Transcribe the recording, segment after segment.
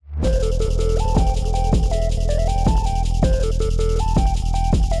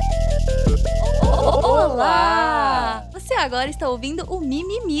agora está ouvindo o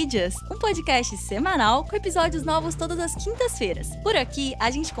Mimimídias, um podcast semanal com episódios novos todas as quintas-feiras. Por aqui,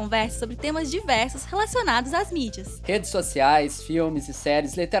 a gente conversa sobre temas diversos relacionados às mídias. Redes sociais, filmes e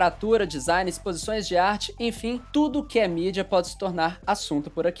séries, literatura, design, exposições de arte, enfim, tudo que é mídia pode se tornar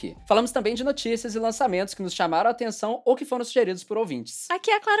assunto por aqui. Falamos também de notícias e lançamentos que nos chamaram a atenção ou que foram sugeridos por ouvintes. Aqui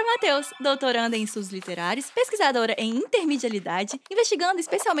é a Clara Matheus, doutoranda em estudos literários, pesquisadora em intermedialidade, investigando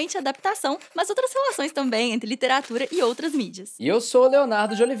especialmente a adaptação, mas outras relações também entre literatura e outras mídias. E eu sou o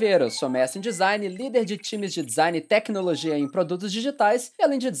Leonardo de Oliveira, sou mestre em design, líder de times de design e tecnologia em produtos digitais, e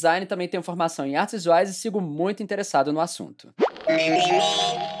além de design também tenho formação em artes visuais e sigo muito interessado no assunto.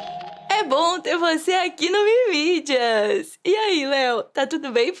 É bom ter você aqui no Mimídias! E aí, Léo, tá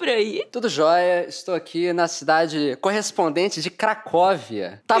tudo bem por aí? Tudo jóia, estou aqui na cidade correspondente de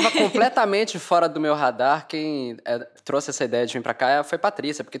Cracóvia. Tava completamente fora do meu radar. Quem trouxe essa ideia de vir pra cá foi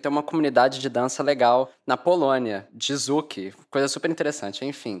Patrícia, porque tem uma comunidade de dança legal na Polônia, de Żuki, coisa super interessante,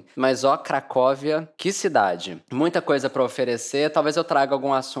 enfim. Mas Cracóvia, que cidade. Muita coisa pra oferecer, talvez eu traga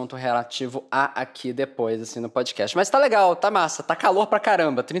algum assunto relativo a aqui depois, assim, no podcast. Mas tá legal, tá massa, tá calor pra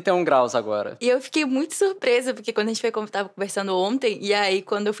caramba, 31 graus agora. E eu fiquei muito surpresa, porque quando a gente tava conversando ontem, e aí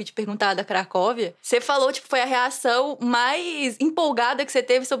quando eu fui te perguntar da Cracóvia, você falou, foi a reação mais empolgada que você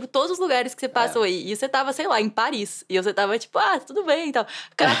teve sobre todos os lugares que você passou aí. E você tava, sei lá, em Paris. E você tava tudo bem e tal.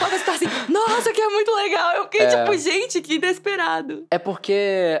 Cracóvia, você tá assim, nossa, que é muito legal. Eu fiquei gente, que inesperado. É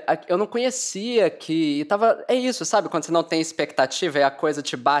porque eu não conhecia que tava... É isso, sabe? Quando você não tem expectativa e a coisa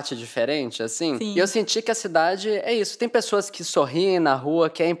te bate diferente, assim. Sim. E eu senti que a cidade é isso. Tem pessoas que sorriem na rua,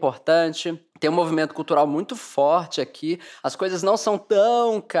 que é importante. Tem um movimento cultural muito forte aqui. As coisas não são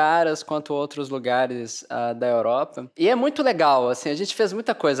tão caras quanto outros lugares da Europa. E é muito legal, assim, a gente fez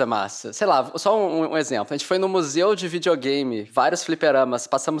muita coisa massa. Sei lá, só um exemplo. A gente foi no museu de videogame, vários fliperamas,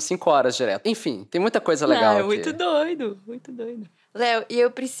 passamos 5 horas direto. Enfim, tem muita coisa legal aqui. Muito doido, muito doido. Léo, e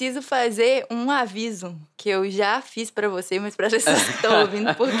eu preciso fazer um aviso que eu já fiz pra você, mas pra vocês que estão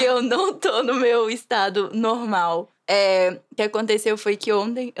ouvindo, porque eu não tô no meu estado normal. O que aconteceu foi que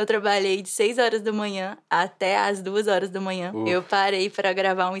ontem eu trabalhei de 6 horas da manhã até as 2 horas da manhã. Eu parei pra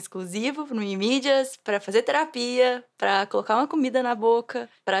gravar um exclusivo no Mídias, pra fazer terapia, pra colocar uma comida na boca,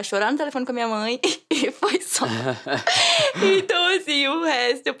 pra chorar no telefone com a minha mãe, e foi só. Então, assim, o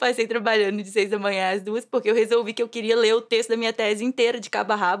resto eu passei trabalhando de 6 da manhã às 2, porque eu resolvi que eu queria ler o texto da minha tese inteira, de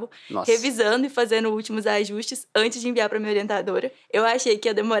cabo a rabo, revisando e fazendo últimos ajustes antes de enviar pra minha orientadora. Eu achei que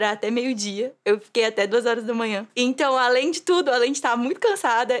ia demorar até meio-dia, eu fiquei até 2 horas da manhã. Então, além de tudo, além de estar muito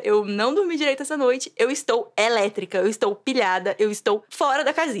cansada, eu não dormi direito essa noite, eu estou elétrica, eu estou pilhada, eu estou fora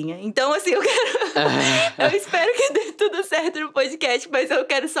da casinha. Então, assim, eu quero... eu espero que dê tudo certo no podcast, mas eu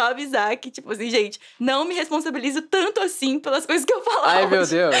quero só avisar que, gente, não me responsabilizo tanto assim pelas coisas que eu falo Ai, hoje, meu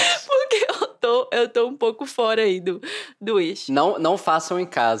Deus. Porque eu tô um pouco fora aí do eixo. Não façam em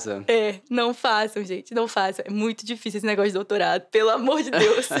casa. Não façam, gente, não façam. É muito difícil esse negócio de doutorado, pelo amor de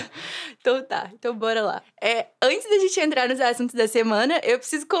Deus. Então bora lá. Antes da gente entrar nos assuntos da semana, eu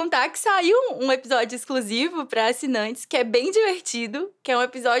preciso contar que saiu um episódio exclusivo para assinantes, que é bem divertido, que é um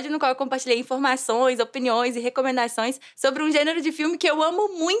episódio no qual eu compartilhei informações, opiniões e recomendações sobre um gênero de filme que eu amo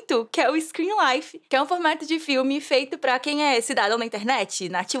muito, que é o Screen Life, que é um formato de filme feito para quem é cidadão da internet,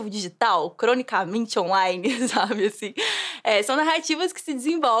 nativo digital, cronicamente online, sabe, assim. São narrativas que se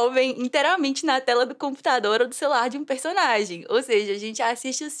desenvolvem inteiramente na tela do computador ou do celular de um personagem. Ou seja, a gente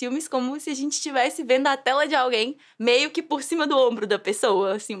assiste os filmes como se a gente estivesse vendo a tela de alguém, meio que por cima do ombro da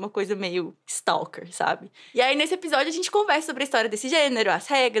pessoa, assim, uma coisa meio stalker, sabe? E aí, nesse episódio, a gente conversa sobre a história desse gênero, as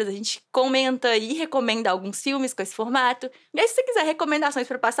regras, a gente comenta e recomenda alguns filmes com esse formato. E aí, se você quiser recomendações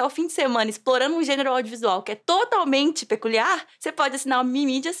para passar o fim de semana explorando um gênero audiovisual que é totalmente peculiar, você pode assinar o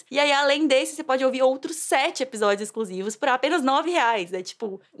Mimídias. E aí, além desse, você pode ouvir outros 7 episódios exclusivos por apenas R$9. É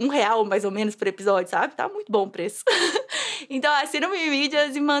tipo R$1 mais ou menos por episódio, sabe? Tá muito bom o preço. Então, assina o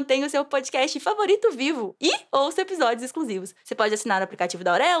Mimídias e mantenha o seu podcast favorito vivo. E ouça episódios exclusivos. Você pode assinar no aplicativo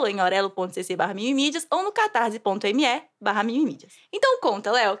da Aurelo, em aurelo.cc/mimimídias ou no catarse.me/mimimídias. Então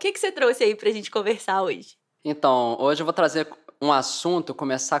conta, Léo, o que você trouxe aí pra gente conversar hoje? Então, hoje eu vou trazer um assunto,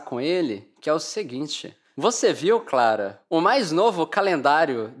 começar com ele, que é o seguinte. Você viu, Clara, o mais novo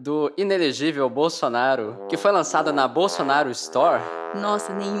calendário do inelegível Bolsonaro, que foi lançado na Bolsonaro Store?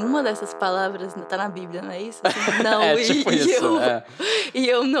 Nossa, nenhuma dessas palavras tá na Bíblia, não é isso? Assim, não, isso. E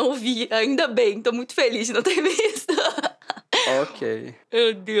eu não vi, ainda bem, tô muito feliz de não ter visto. Ok.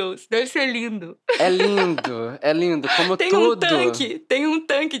 Meu Deus, deve ser lindo. É lindo, como Tem tudo. Tem um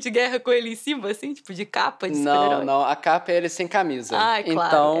tanque de guerra com ele em cima, assim, tipo de capa de super-herói. Não, a capa é ele sem camisa. Ai,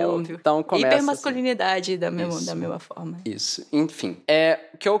 claro, é óbvio. Então começa assim. Hipermasculinidade da Isso. mesma forma. Isso, enfim.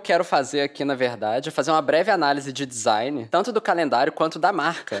 O que eu quero fazer aqui, na verdade, é fazer uma breve análise de design, tanto do calendário quanto da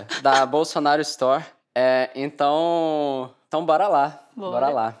marca, da Bolsonaro Store. Então bora lá. Bora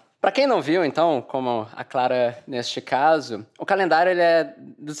lá. Pra quem não viu, então, como a Clara neste caso, o calendário ele é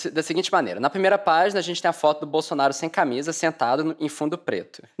da seguinte maneira. Na primeira página, a gente tem a foto do Bolsonaro sem camisa, sentado em fundo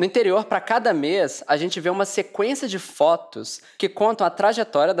preto. No interior, para cada mês, a gente vê uma sequência de fotos que contam a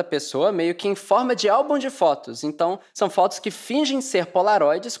trajetória da pessoa meio que em forma de álbum de fotos. Então, são fotos que fingem ser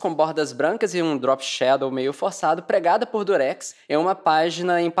polaroides, com bordas brancas e um drop shadow meio forçado, pregada por durex em uma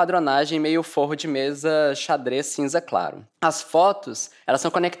página em padronagem meio forro de mesa xadrez cinza claro. As fotos, elas são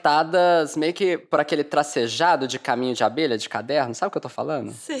conectadas meio que por aquele tracejado de caminho de abelha, de caderno. Sabe o que eu tô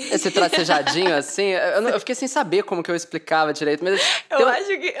falando? Sim. Esse tracejadinho, assim, eu fiquei sem saber como que eu explicava direito. Mas eu acho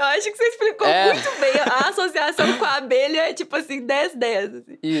que você explicou muito bem. A associação com a abelha é tipo assim, 10/10.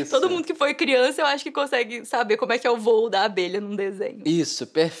 Assim. Isso. Todo mundo que foi criança, eu acho que consegue saber como é que é o voo da abelha num desenho. Isso,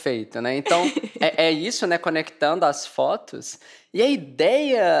 perfeito, né? Então, é isso, né? Conectando as fotos. E a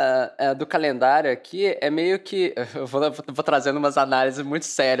ideia do calendário aqui é meio que... Eu vou trazendo umas análises muito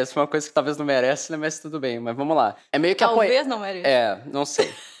sérias, foi uma coisa que talvez não merece, né? Mas tudo bem, mas vamos lá. É meio que talvez não merece. Não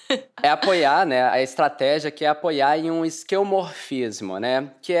sei. É apoiar, né? A estratégia que é apoiar em um esquemorfismo, né?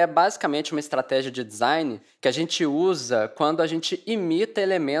 Que é basicamente uma estratégia de design que a gente usa quando a gente imita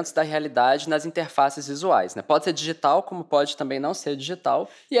elementos da realidade nas interfaces visuais, né? Pode ser digital, como pode também não ser digital.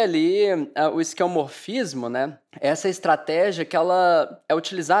 E ali, o esquemorfismo, né? Essa estratégia que ela é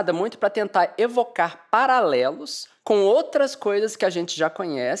utilizada muito para tentar evocar paralelos com outras coisas que a gente já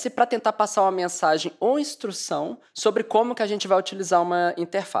conhece para tentar passar uma mensagem ou instrução sobre como que a gente vai utilizar uma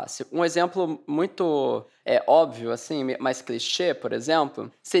interface. Um exemplo muito óbvio, assim, mais clichê, por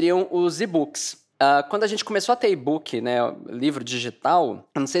exemplo, seriam os e-books. Quando a gente começou a ter e-book, né, livro digital,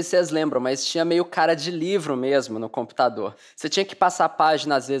 não sei se vocês lembram, mas tinha meio cara de livro mesmo no computador. Você tinha que passar a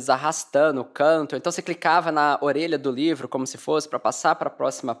página, às vezes, arrastando o canto, então você clicava na orelha do livro, como se fosse, para passar para a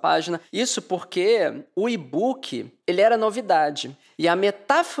próxima página. Isso porque o e-book, ele era novidade. E a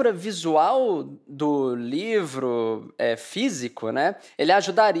metáfora visual do livro físico, né, ele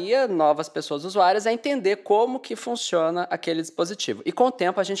ajudaria novas pessoas usuárias a entender como que funciona aquele dispositivo. E com o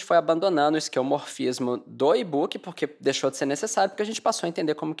tempo a gente foi abandonando o esquemorfismo do e-book, porque deixou de ser necessário, porque a gente passou a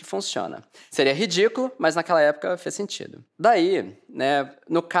entender como que funciona. Seria ridículo, mas naquela época fez sentido. Daí, né,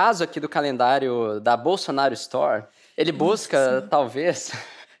 no caso aqui do calendário da Bolsonaro Store, ele busca, talvez...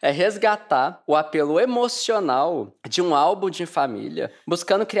 resgatar o apelo emocional de um álbum de família,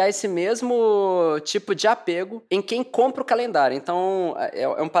 buscando criar esse mesmo tipo de apego em quem compra o calendário. Então, é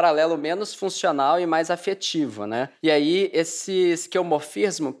um paralelo menos funcional e mais afetivo, né? E aí, esse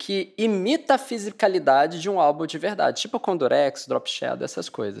esquemorfismo que imita a fisicalidade de um álbum de verdade, tipo com durex, drop shadow, essas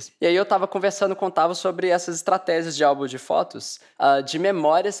coisas. E aí, eu tava conversando com o Tavo sobre essas estratégias de álbum de fotos, de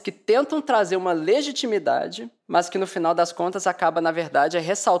memórias que tentam trazer uma legitimidade, mas que no final das contas acaba, na verdade,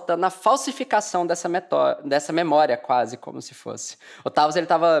 ressaltando a falsificação dessa memória, quase como se fosse. O Tavos, ele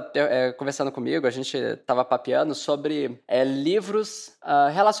estava conversando comigo, a gente estava papeando sobre livros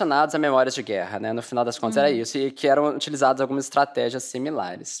relacionados a memórias de guerra, né? No final das contas era isso, e que eram utilizadas algumas estratégias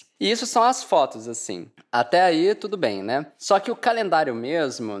similares. E isso são as fotos, assim. Até aí, tudo bem, né? Só que o calendário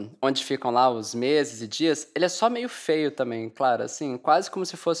mesmo, onde ficam lá os meses e dias, ele é só meio feio também, claro, assim, quase como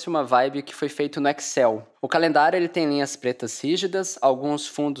se fosse uma vibe que foi feito no Excel. O calendário ele tem linhas pretas rígidas, alguns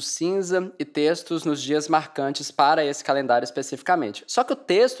fundos cinza e textos nos dias marcantes para esse calendário especificamente. Só que o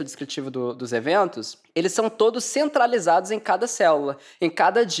texto descritivo dos eventos, eles são todos centralizados em cada célula, em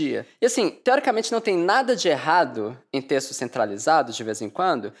cada dia. E assim, teoricamente não tem nada de errado em texto centralizado de vez em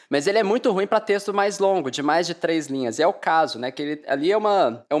quando, mas ele é muito ruim para texto mais longo, de mais de 3 linhas. E é o caso, né? Que ele, ali é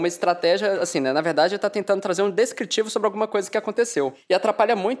uma estratégia, assim, né? Na verdade, ele está tentando trazer um descritivo sobre alguma coisa que aconteceu. E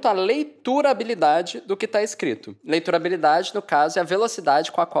atrapalha muito a leiturabilidade do que está escrito. Leiturabilidade, no caso, é a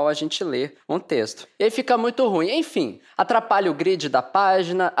velocidade com a qual a gente lê um texto. E aí fica muito ruim. Enfim, atrapalha o grid da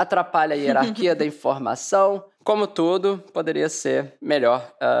página, atrapalha a hierarquia da informação. Como tudo, poderia ser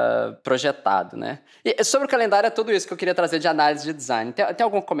melhor projetado, né? E sobre o calendário é tudo isso que eu queria trazer de análise de design. Tem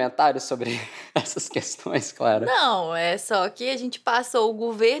algum comentário sobre essas questões, Clara? Não, é só que a gente passou o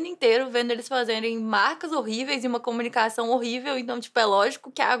governo inteiro vendo eles fazerem marcas horríveis e uma comunicação horrível. Então, tipo, é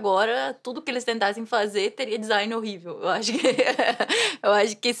lógico que agora tudo que eles tentassem fazer teria design horrível. Eu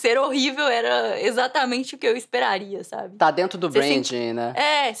acho que ser horrível era exatamente o que eu esperaria, sabe? Tá dentro do branding, né?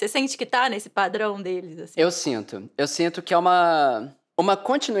 Você sente que tá nesse padrão deles, assim. Eu sinto. Eu sinto que é uma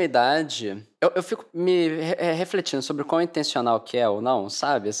continuidade. Eu fico me refletindo sobre o quão intencional que é ou não,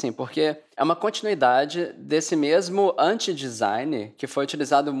 sabe? Assim, porque é uma continuidade desse mesmo anti-design que foi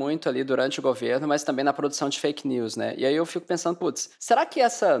utilizado muito ali durante o governo, mas também na produção de fake news, né? E aí eu fico pensando, putz, será que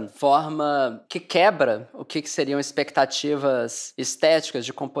essa forma que quebra o que seriam expectativas estéticas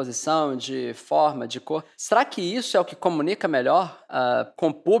de composição, de forma, de cor, será que isso é o que comunica melhor com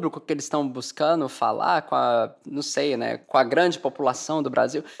o público que eles estão buscando falar, não sei, né, com a grande população do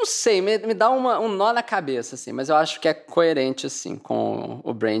Brasil? Não sei, me dá um nó na cabeça, assim, mas eu acho que é coerente, assim, com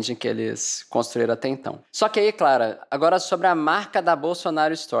o branding que eles construíram até então. Só que aí, Clara, agora sobre a marca da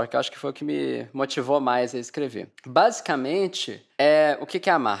Bolsonaro Store, que eu acho que foi o que me motivou mais a escrever. Basicamente, o que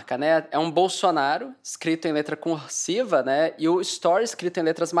é a marca, né? É um Bolsonaro escrito em letra cursiva, né? E o Store escrito em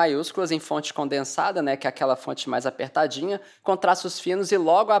letras maiúsculas em fonte condensada, né? Que é aquela fonte mais apertadinha, com traços finos e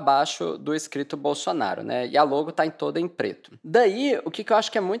logo abaixo do escrito Bolsonaro, né? E a logo tá toda em preto. Daí, o que eu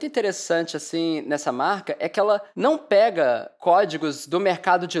acho que é muito interessante, assim, nessa marca é que ela não pega códigos do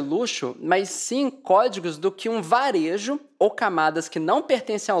mercado de luxo, mas sim códigos do que um varejo ou camadas que não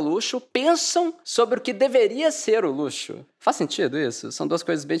pertencem ao luxo pensam sobre o que deveria ser o luxo. Faz sentido isso? São duas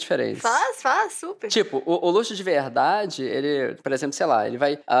coisas bem diferentes. Faz, super. Tipo, o luxo de verdade, ele, por exemplo, sei lá, ele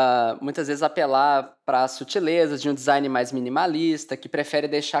vai muitas vezes apelar para as sutilezas de um design mais minimalista, que prefere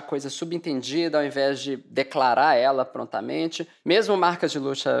deixar a coisa subentendida ao invés de declarar ela prontamente. Mesmo marcas de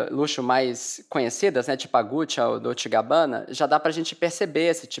luxo mais conhecidas, né, tipo a Gucci ou Dolce & Gabbana, já dá pra gente perceber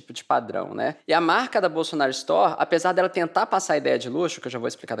esse tipo de padrão, né? E a marca da Bolsonaro Store, apesar dela tentar passar a ideia de luxo, que eu já vou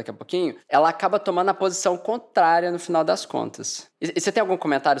explicar daqui a pouquinho, ela acaba tomando a posição contrária no final das contas. E você tem algum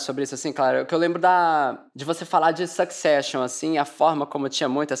comentário sobre isso, assim, claro? Que eu lembro de você falar de Succession, assim, a forma como tinha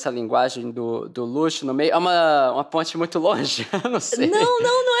muito essa linguagem do luxo no meio. É uma ponte muito longe, não sei.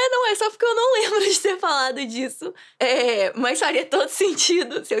 Não é só porque eu não lembro de ter falado disso. Mas faria todo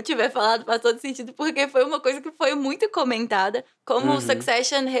sentido, se eu tiver falado, faz todo sentido, porque foi uma coisa que foi muito comentada, como o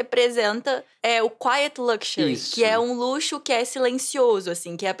Succession representa o quiet luxury, Isso. que é um luxo que é silencioso,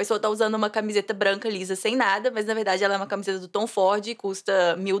 assim, que a pessoa tá usando uma camiseta branca lisa sem nada, mas na verdade ela é uma camiseta do Tom Ford e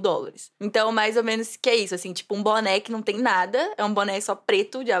custa $1.000. Então, mais ou menos que é isso, assim, tipo um boné que não tem nada, é um boné só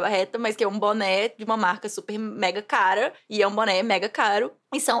preto, de aba reta, mas que é um boné de uma marca super mega cara, e é um boné mega caro.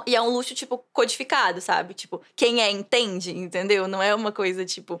 E é um luxo, tipo, codificado, sabe? Tipo, quem entende, entendeu? Não é uma coisa,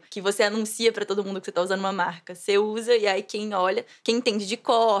 tipo, que você anuncia pra todo mundo que você tá usando uma marca. Você usa e aí quem olha, quem entende de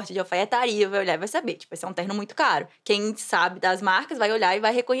corte, de alfaiataria, vai olhar e vai saber. Tipo, esse é um terno muito caro. Quem sabe das marcas vai olhar e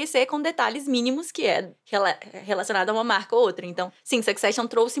vai reconhecer com detalhes mínimos que é relacionado a uma marca ou outra. Então, sim, Succession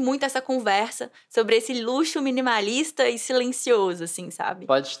trouxe muito essa conversa sobre esse luxo minimalista e silencioso, assim, sabe?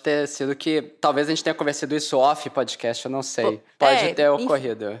 Pode ter sido que talvez a gente tenha conversado isso off podcast, eu não sei. Pode ter ocorrido.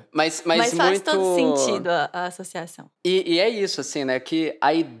 Mas faz muito... todo sentido a associação. E é isso, assim, né? Que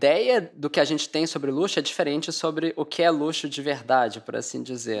a ideia do que a gente tem sobre luxo é diferente sobre o que é luxo de verdade, por assim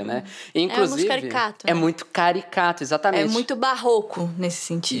dizer, né? E, inclusive, é muito caricato, né? É muito caricato, exatamente. É muito barroco nesse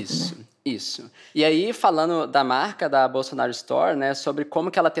sentido, isso. né? Isso. E aí, falando da marca da Bolsonaro Store, né, sobre como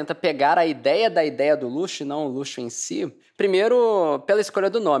que ela tenta pegar a ideia da ideia do luxo e não o luxo em si, primeiro, pela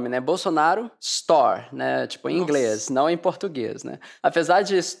escolha do nome, né, Bolsonaro Store, né, tipo em inglês, não em português, né. Apesar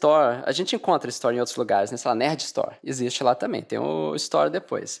de Store, a gente encontra Store em outros lugares, né, sei lá, Nerd Store, existe lá também, tem o Store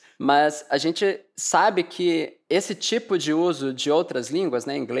depois. Mas a gente sabe que esse tipo de uso de outras línguas,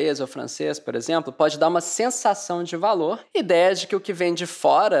 né, inglês ou francês, por exemplo, pode dar uma sensação de valor, ideia de que o que vem de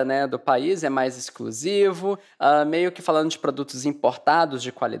fora, né, do país é mais exclusivo, meio que falando de produtos importados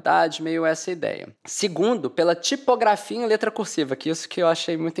de qualidade, meio essa ideia. Segundo, pela tipografia em letra cursiva, que isso que eu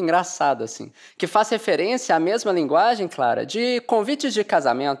achei muito engraçado, assim, que faz referência à mesma linguagem, Clara, de convites de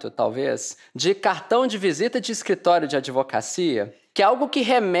casamento, talvez, de cartão de visita de escritório de advocacia, que é algo que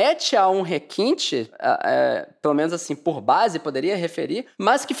remete a um requinte, pelo menos assim, por base, poderia referir,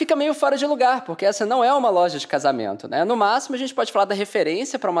 mas que fica meio fora de lugar, porque essa não é uma loja de casamento, né? No máximo, a gente pode falar da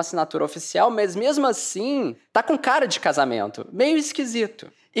referência para uma assinatura oficial, mas mesmo assim, tá com cara de casamento. Meio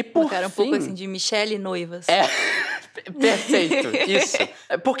esquisito. E por fim... um pouco assim de Michelle Noivas. Perfeito, isso.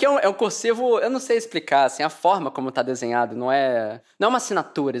 Porque é um cursivo, eu não sei explicar, assim, a forma como tá desenhado não é uma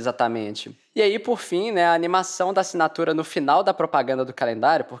assinatura exatamente. E aí, por fim, né, a animação da assinatura no final da propaganda do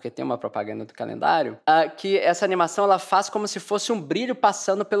calendário, porque tem uma propaganda do calendário, que essa animação ela faz como se fosse um brilho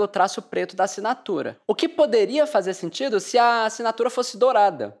passando pelo traço preto da assinatura. O que poderia fazer sentido se a assinatura fosse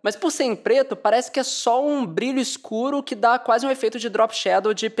dourada. Mas por ser em preto, parece que é só um brilho escuro que dá quase um efeito de drop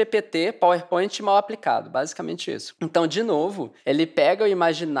shadow de PPT, PowerPoint mal aplicado. Basicamente isso. Então, de novo, ele pega o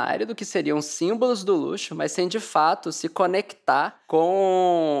imaginário do que seriam símbolos do luxo, mas sem de fato se conectar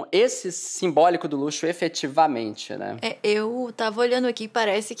com esses simbólico do luxo efetivamente, né? Eu tava olhando aqui,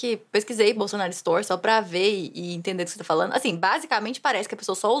 parece que... Pesquisei Bolsonaro Store só pra ver e entender do que você tá falando. Assim, basicamente parece que a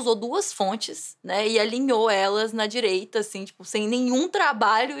pessoa só usou 2 fontes, né? E alinhou elas na direita, assim, tipo, sem nenhum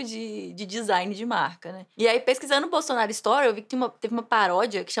trabalho de design de marca, né? E aí, pesquisando Bolsonaro Store, eu vi que teve uma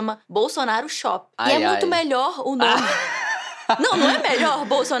paródia que chama Bolsonaro Shop. E é muito melhor o nome. Não é melhor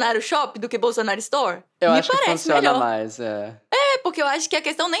Bolsonaro Shop do que Bolsonaro Store? Eu Me acho que parece funciona melhor. mais, Porque eu acho que a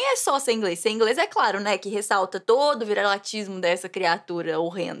questão nem é só ser inglês. Ser inglês é claro, né? Que ressalta todo o viralatismo dessa criatura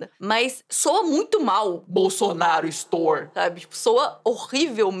horrenda. Mas soa muito mal Bolsonaro Store, sabe? Tipo, soa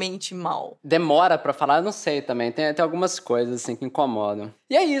horrivelmente mal. Demora pra falar, eu não sei também. Tem algumas coisas, assim, que incomodam.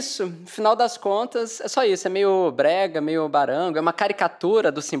 E é isso. No final das contas, é só isso. É meio brega, meio barango. É uma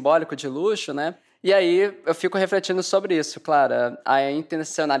caricatura do simbólico de luxo, né? E aí, eu fico refletindo sobre isso, Clara. A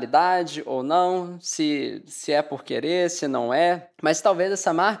intencionalidade ou não, se é por querer, se não é. Mas talvez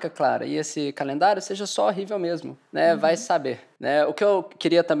essa marca, Clara, e esse calendário seja só horrível mesmo, né? Vai saber, né? O que eu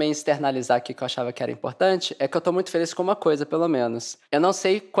queria também externalizar aqui, que eu achava que era importante, é que eu tô muito feliz com uma coisa, pelo menos. Eu não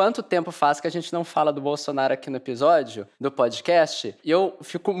sei quanto tempo faz que a gente não fala do Bolsonaro aqui no episódio, do podcast, e eu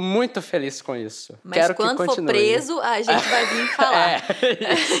fico muito feliz com isso. Mas quero quando que for continue. preso, a gente vai vir falar.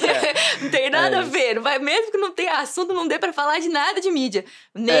 Isso, Não tem nada a ver. Não vai, mesmo que não tenha assunto, não dê pra falar de nada de mídia.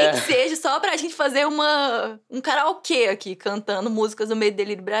 Nem que seja só pra gente fazer um karaokê aqui, cantando músicas do Medo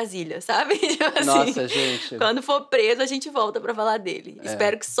Delírio Brasília, sabe? Tipo assim, Nossa, gente. quando for preso, a gente volta pra falar dele.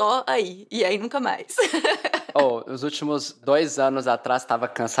 Espero que só aí. E aí nunca mais. Os últimos 2 anos atrás tava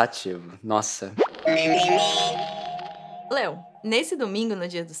cansativo. Nossa. Léo, nesse domingo, no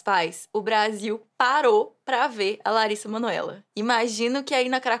Dia dos Pais, o Brasil parou pra ver a Larissa Manoela. Imagino que aí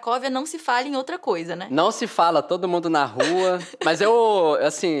na Cracóvia não se fale em outra coisa, né? Não se fala, todo mundo na rua. Mas eu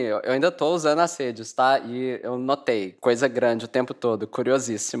ainda tô usando as redes, tá? E eu notei, coisa grande o tempo todo,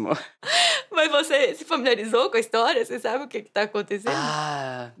 curiosíssimo. Mas você se familiarizou com a história? Você sabe o que tá acontecendo?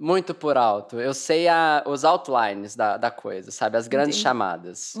 Muito por alto. Eu sei os outlines da coisa, sabe? As grandes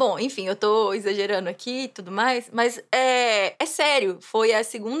chamadas. Bom, enfim, eu tô exagerando aqui e tudo mais, mas é sério. Foi a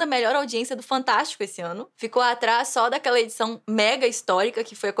segunda melhor audiência do Fantástico esse ano. Ficou atrás só daquela edição mega histórica,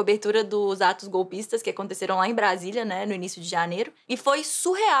 que foi a cobertura dos atos golpistas que aconteceram lá em Brasília, né, no início de janeiro. E foi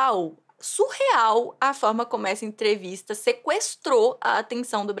surreal a forma como essa entrevista sequestrou a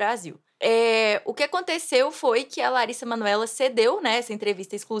atenção do Brasil. O que aconteceu foi que a Larissa Manoela cedeu, né, essa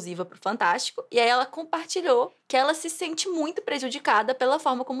entrevista exclusiva pro Fantástico, e aí ela compartilhou que ela se sente muito prejudicada pela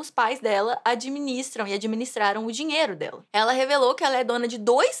forma como os pais dela administram e administraram o dinheiro dela. Ela revelou que ela é dona de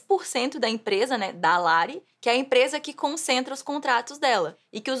 2% da empresa, né, da Lari, que é a empresa que concentra os contratos dela,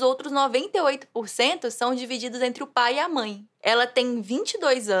 e que os outros 98% são divididos entre o pai e a mãe. Ela tem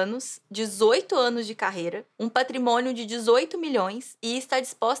 22 anos, 18 anos de carreira, um patrimônio de 18 milhões e está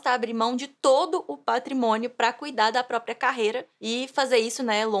disposta a abrir mão de todo o patrimônio para cuidar da própria carreira e fazer isso,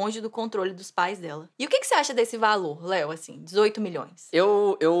 né, longe do controle dos pais dela. E o que você acha desse valor, Léo, assim, 18 milhões?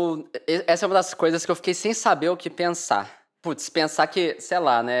 Essa é uma das coisas que eu fiquei sem saber o que pensar. Putz, pensar que, sei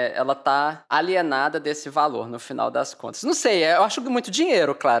lá, né, ela tá alienada desse valor no final das contas. Não sei, eu acho muito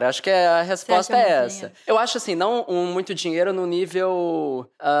dinheiro, claro. Acho que a resposta é essa. Dinheiro? Eu acho assim, não muito dinheiro no nível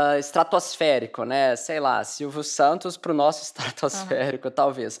estratosférico, né? Sei lá, Silvio Santos pro nosso estratosférico,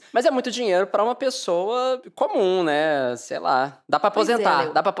 talvez. Mas é muito dinheiro pra uma pessoa comum, né? Sei lá. Dá pra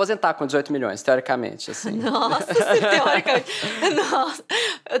aposentar. Dá pra aposentar com 18 milhões, teoricamente, assim. Nossa, teoricamente. Nossa,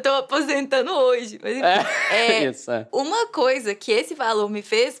 eu tô aposentando hoje. Mas enfim, isso. Uma coisa que esse valor me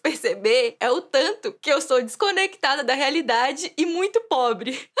fez perceber é o tanto que eu sou desconectada da realidade e muito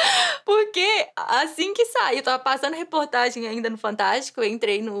pobre. Porque assim que saiu, eu tava passando reportagem ainda no Fantástico, eu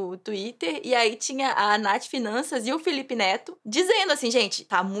entrei no Twitter e aí tinha a Nath Finanças e o Felipe Neto dizendo assim, gente,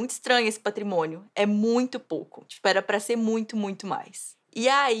 tá muito estranho esse patrimônio, é muito pouco. Tipo, era pra ser muito, muito mais. E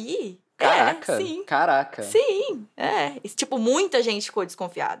aí... Caraca, sim. Caraca. Sim, tipo, muita gente ficou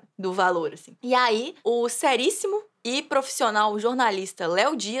desconfiada do valor, assim. E aí, o seríssimo e profissional jornalista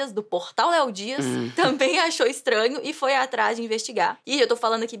Léo Dias, do portal Léo Dias, também achou estranho e foi atrás de investigar. E eu tô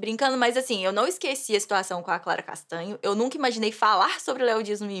falando aqui brincando, mas assim, eu não esqueci a situação com a Clara Castanho. Eu nunca imaginei falar sobre o Léo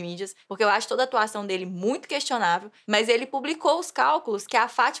Dias no Mídias, porque eu acho toda a atuação dele muito questionável. Mas ele publicou os cálculos que a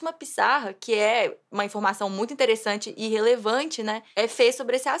Fátima Pissarra, que é uma informação muito interessante e relevante, né, fez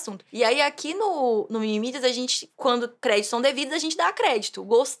sobre esse assunto. E aí, aqui no Mídias, a gente, quando créditos são devidos, a gente dá crédito,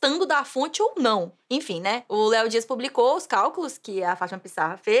 gostando da fonte ou não. Enfim, né, o Léo Dias publicou os cálculos que a Fátima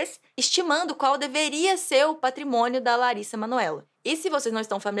Pissarra fez, estimando qual deveria ser o patrimônio da Larissa Manoela. E se vocês não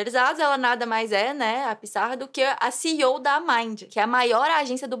estão familiarizados, ela nada mais é, né, a Pissarra, do que a CEO da Mind, que é a maior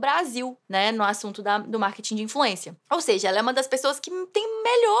agência do Brasil, né, no assunto do marketing de influência. Ou seja, ela é uma das pessoas que tem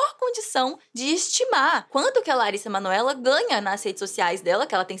melhor condição de estimar quanto que a Larissa Manoela ganha nas redes sociais dela,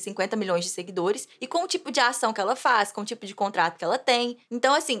 que ela tem 50 milhões de seguidores, e com o tipo de ação que ela faz, com o tipo de contrato que ela tem.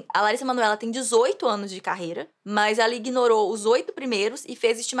 Então, assim, a Larissa Manoela tem 18 anos de carreira, mas ela ignorou os 8 primeiros e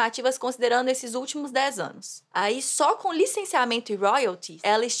fez estimativas considerando esses últimos 10 anos. Aí, só com licenciamento e royalties,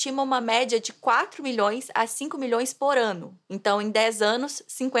 ela estima uma média de 4 milhões a 5 milhões por ano. Então, em 10 anos,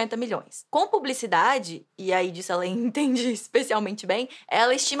 50 milhões. Com publicidade, e aí disso ela entende especialmente bem,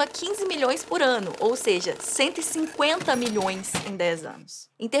 ela estima 15 milhões por ano, ou seja, 150 milhões em 10 anos.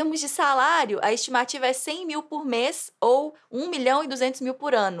 Em termos de salário, a estimativa é 100 mil por mês ou 1 milhão e 200 mil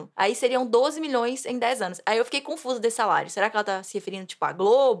por ano. Aí seriam 12 milhões em 10 anos. Aí eu fiquei confusa desse salário. Será que ela tá se referindo, tipo, a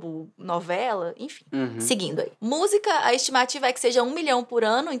Globo, novela? Enfim. Seguindo aí. Música, a estimativa é que seja 1 milhão por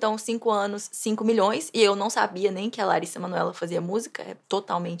ano, então 5 anos, 5 milhões. E eu não sabia nem que a Larissa Manoela fazia música. É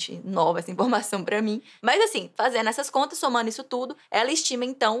totalmente nova essa informação pra mim. Mas assim, fazendo essas contas, somando isso tudo, ela estima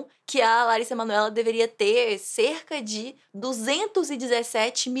então que a Larissa Manoela deveria ter cerca de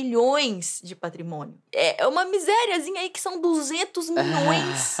 217 milhões de patrimônio. É uma misériazinha aí que são 200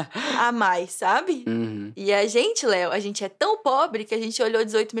 milhões a mais, sabe? E a gente, Léo, a gente é tão pobre que a gente olhou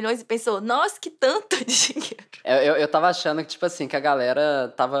 18 milhões e pensou, nossa, que tanto dinheiro. Eu tava achando que, tipo assim, que a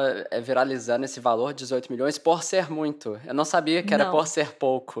galera tava viralizando esse valor, 18 milhões, por ser muito. Eu não sabia que era por ser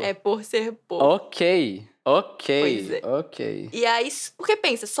pouco. É por ser pouco. Ok. Pois é. E aí, porque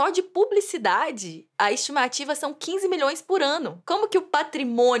pensa, só de publicidade, a estimativa são 15 milhões por ano. Como que o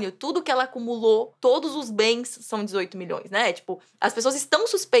patrimônio, tudo que ela acumulou, todos os bens são 18 milhões, né? Tipo, as pessoas estão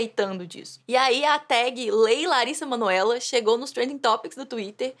suspeitando disso. E aí a tag Lei Larissa Manoela chegou nos trending topics do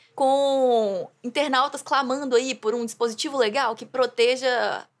Twitter com internautas clamando aí por um dispositivo legal que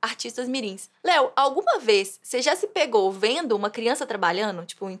proteja artistas mirins. Léo, alguma vez você já se pegou vendo uma criança trabalhando,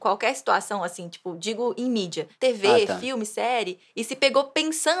 tipo, em qualquer situação assim, tipo, digo em mídia, TV, filme, série, e se pegou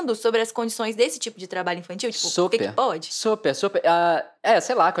pensando sobre as condições desse tipo de trabalho infantil? Tipo, o que pode? Super.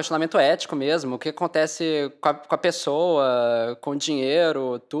 Sei lá, questionamento ético mesmo. O que acontece com a pessoa, com o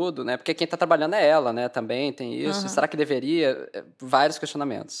dinheiro, tudo, né? Porque quem tá trabalhando é ela, né? Também tem isso. Será que deveria? Vários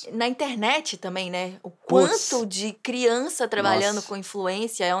questionamentos. Na internet também, né? O quanto de criança trabalhando com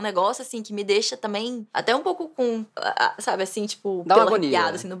influência é um negócio, assim, que me deixa também até um pouco com, sabe, assim, tipo, dá uma agonia.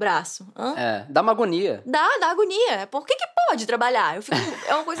 arrepiado, assim, no braço. Dá uma agonia. Dá agonia. Por que pode trabalhar?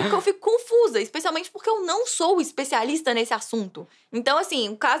 É uma coisa que eu fico confusa, especialmente porque eu não sou especialista nesse assunto. Então, assim,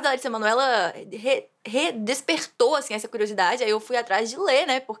 o caso da Larissa Manoela redespertou, assim, essa curiosidade. Aí eu fui atrás de ler,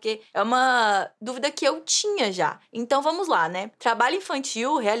 né? Porque é uma dúvida que eu tinha já. Então, vamos lá, né? Trabalho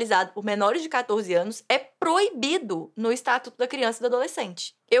infantil realizado por menores de 14 anos é proibido no Estatuto da Criança e do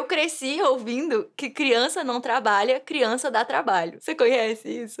Adolescente. Eu cresci ouvindo que criança não trabalha, criança dá trabalho. Você conhece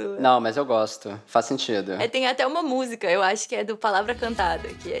isso? Não, mas eu gosto. Faz sentido. Tem até uma música, eu acho que é do Palavra Cantada,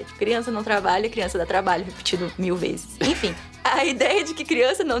 que é tipo, criança não trabalha, criança dá trabalho, repetido 1000 vezes. Enfim, a ideia de que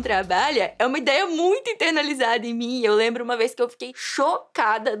criança não trabalha é uma ideia muito internalizada em mim. Eu lembro uma vez que eu fiquei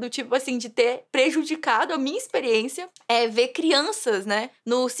chocada do tipo assim, de ter prejudicado a minha experiência ver crianças, né,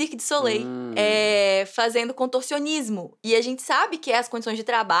 no Cirque du Soleil, fazendo contorcionismo. E a gente sabe que as condições de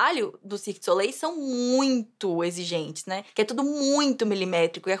trabalho do Cirque du Soleil são muito exigentes, né? Que é tudo muito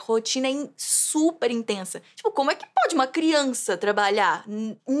milimétrico e a rotina é super intensa. Tipo, como é que pode uma criança trabalhar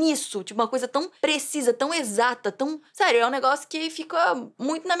nisso? Tipo, uma coisa tão precisa, tão exata, tão... Sério, é um negócio que fica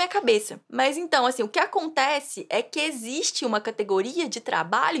muito na minha cabeça. Mas então, assim, o que acontece é que existe uma categoria de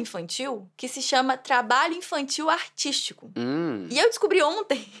trabalho infantil que se chama trabalho infantil artístico. E eu descobri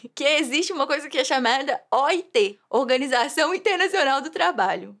ontem que existe uma coisa que é chamada OIT, Organização Internacional do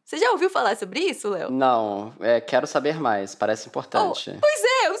Trabalho. Você já ouviu falar sobre isso, Léo? Não, quero saber mais, parece importante. Pois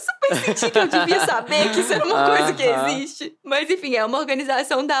é, eu super senti que eu devia saber que isso era uma coisa que existe. Mas enfim, é uma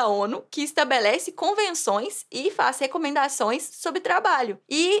organização da ONU que estabelece convenções e faz recomendações sobre trabalho.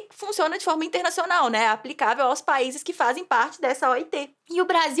 E funciona de forma internacional, né? Aplicável aos países que fazem parte dessa OIT. E o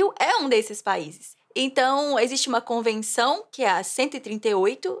Brasil é um desses países. Então, existe uma convenção, que é a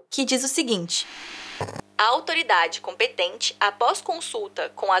 138, que diz o seguinte: a autoridade competente, após consulta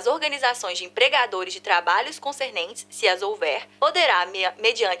com as organizações de empregadores de trabalhos concernentes, se as houver, poderá,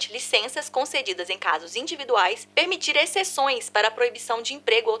 mediante licenças concedidas em casos individuais, permitir exceções para a proibição de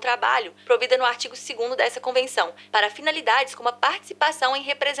emprego ou trabalho, provida no artigo 2º dessa convenção, para finalidades como a participação em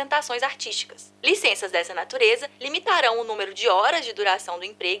representações artísticas. Licenças dessa natureza limitarão o número de horas de duração do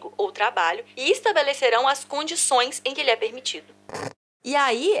emprego ou trabalho e estabelecerão as condições em que ele é permitido. E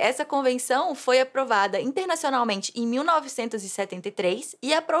aí, essa convenção foi aprovada internacionalmente em 1973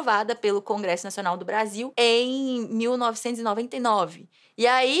 e aprovada pelo Congresso Nacional do Brasil em 1999. E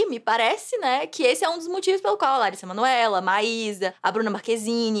aí, me parece, né, que esse é um dos motivos pelo qual a Larissa Manoela, a Maísa, a Bruna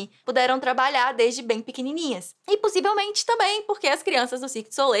Marquezine puderam trabalhar desde bem pequenininhas. E possivelmente também porque as crianças do Cirque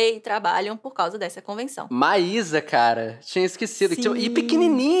du Soleil trabalham por causa dessa convenção. Maísa, cara, tinha esquecido. Sim. E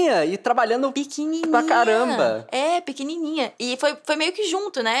pequenininha, e trabalhando pra caramba. Pequenininha. E foi meio que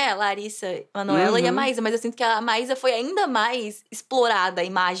junto, né, a Larissa Manoela e a Maísa. Mas eu sinto que a Maísa foi ainda mais explorada, a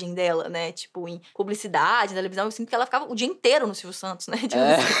imagem dela, né? Tipo, em publicidade, na televisão. Eu sinto que ela ficava o dia inteiro no Silvio Santos, né? Tipo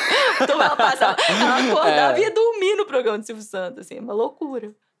assim. Então ela acordava e ia dormir no programa do Silvio Santos, assim. É uma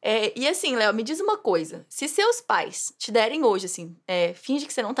loucura. E assim, Léo, me diz uma coisa. Se seus pais te derem hoje, assim, finge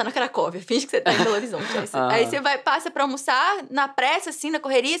que você não tá na Cracóvia, finge que você tá em Belo Horizonte. Aí você passa pra almoçar, na pressa, assim, na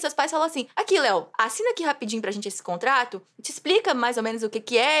correria, seus pais falam assim, aqui, Léo, assina aqui rapidinho pra gente esse contrato, te explica mais ou menos o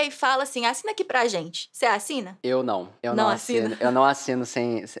que é e fala assim, assina aqui pra gente. Você assina? Eu não. Eu Não não assina? assino. Eu não assino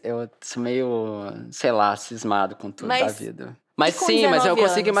sem... Eu sou meio, sei lá, cismado com tudo da vida. Mas sim, mas eu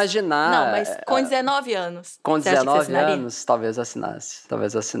consigo imaginar. Não, mas com 19 anos. Com você acha que você 19 assinaria? anos, talvez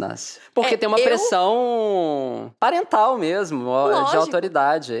assinasse. Porque tem uma pressão parental mesmo, de Lógico.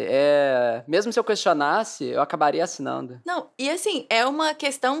 autoridade. Mesmo se eu questionasse, eu acabaria assinando. Não, e assim, é uma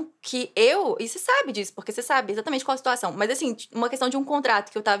questão que e você sabe disso, porque você sabe exatamente qual a situação. Mas assim, uma questão de um contrato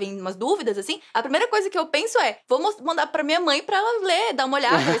que eu tava em umas dúvidas, assim, a primeira coisa que eu penso vou mandar pra minha mãe pra ela ler, dar uma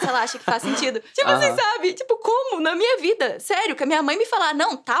olhada, ver se ela acha que faz sentido. Tipo assim, sabe? Tipo, como? Na minha vida, sério, que a minha mãe me falar,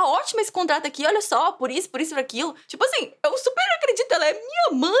 não, tá ótimo esse contrato aqui, olha só, por isso, por aquilo. Tipo assim, eu super acredito, ela é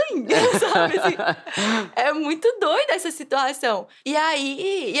minha mãe, sabe? Assim, é muito doida essa situação. E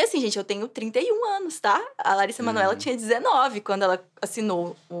aí, e assim, gente, eu tenho 31 anos, tá? A Larissa Manoela tinha 19 quando ela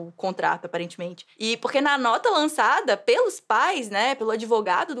assinou o contrato, aparentemente. E porque na nota lançada pelos pais, né, pelo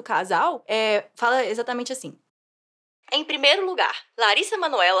advogado do casal, fala exatamente assim. Em primeiro lugar, Larissa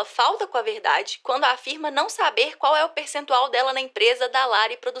Manoela falta com a verdade quando afirma não saber qual é o percentual dela na empresa da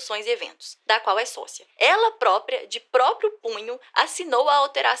Lari Produções e Eventos, da qual é sócia. Ela própria, de próprio punho, assinou a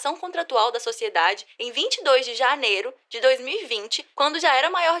alteração contratual da sociedade em 22 de janeiro de 2020, quando já era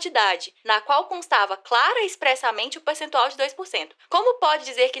maior de idade, na qual constava clara e expressamente o percentual de 2%. Como pode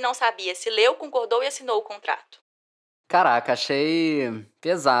dizer que não sabia se leu, concordou e assinou o contrato? Caraca, achei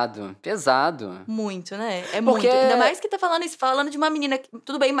pesado. Muito, né? Porque... muito. Ainda mais que tá falando de uma menina,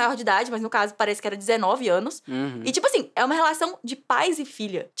 tudo bem, maior de idade, mas no caso parece que era 19 anos. E tipo assim, é uma relação de pais e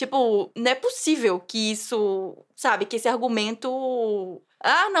filha. Tipo, não é possível que isso, sabe, que esse argumento...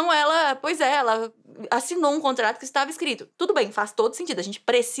 não, ela assinou um contrato que estava escrito. Tudo bem, faz todo sentido. A gente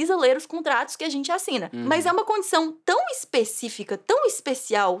precisa ler os contratos que a gente assina. Mas é uma condição tão específica, tão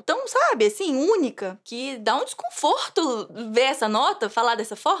especial, tão, sabe, assim, única, que dá um desconforto ver essa nota, falar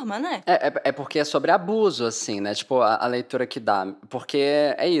dessa forma, né? É porque é sobre abuso, assim, né? Tipo, a leitura que dá. Porque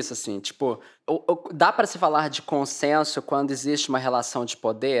é isso, assim, tipo... Dá pra se falar de consenso quando existe uma relação de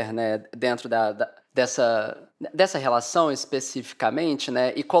poder, né? Dentro dessa relação especificamente,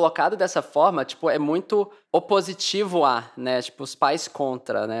 né? E colocado dessa forma, tipo, é muito opositivo né? Tipo, os pais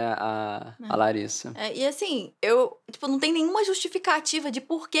contra, né? A Larissa. E assim, não tem nenhuma justificativa de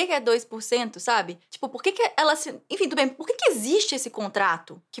por que é 2%, sabe? Tipo, por que ela... Enfim, tudo bem, por que existe esse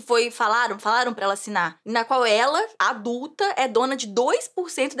contrato que falaram pra ela assinar, na qual ela, adulta, é dona de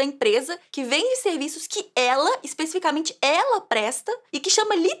 2% da empresa que vende serviços que especificamente ela presta e que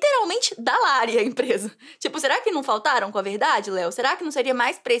chama literalmente da Lari a empresa. Tipo, será que não faltaram com a verdade, Léo? Será que não seria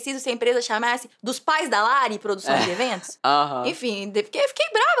mais preciso se a empresa chamasse dos pais da Lari Produções e Eventos? Enfim, fiquei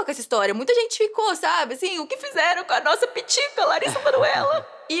brava com essa história. Muita gente ficou, sabe? Assim, o que fizeram com a nossa pitica, Larissa Manoela?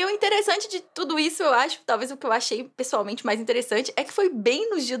 E o interessante de tudo isso, eu acho, talvez o que eu achei pessoalmente mais interessante, é que foi bem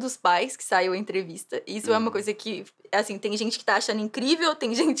no Dia dos Pais que saiu a entrevista. E isso é uma coisa que, assim, tem gente que tá achando incrível,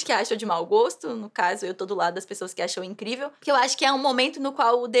 tem gente que acha de mau gosto. No caso, eu tô do lado das pessoas que acham incrível. Porque eu acho que é um momento no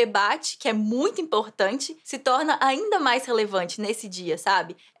qual o debate, que é muito importante, se torna ainda mais relevante nesse dia,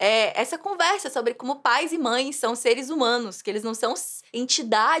 sabe? Essa conversa sobre como pais e mães são seres humanos, que eles não são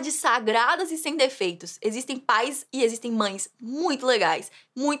entidades sagradas e sem defeitos. Existem pais e existem mães muito legais,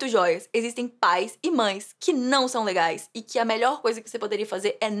 muito joias. Existem pais e mães que não são legais e que a melhor coisa que você poderia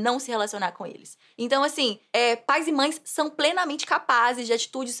fazer é não se relacionar com eles. Então, assim, pais e mães são plenamente capazes de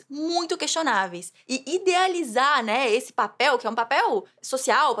atitudes muito questionáveis. E idealizar, né, esse papel, que é um papel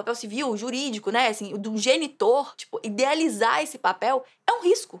social, papel civil, jurídico, né, assim, do genitor, tipo, idealizar esse papel é um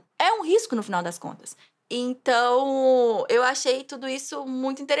risco. É um risco no final das contas. Então, eu achei tudo isso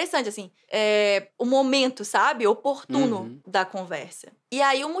muito interessante, assim. O momento, sabe? Oportuno da conversa. E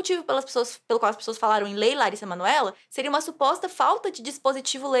aí, o motivo pelo qual as pessoas falaram em Lei Larissa Manoela seria uma suposta falta de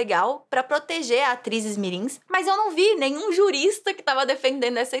dispositivo legal para proteger atrizes mirins. Mas eu não vi nenhum jurista que estava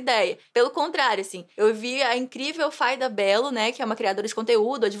defendendo essa ideia. Pelo contrário, assim, eu vi a incrível Faida Bello, né? Que é uma criadora de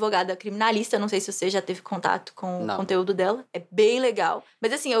conteúdo, advogada criminalista. Não sei se você já teve contato com o conteúdo dela. É bem legal.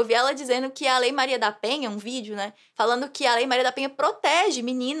 Mas, assim, eu vi ela dizendo que a Lei Maria da Penha, um vídeo, né? Falando que a Lei Maria da Penha protege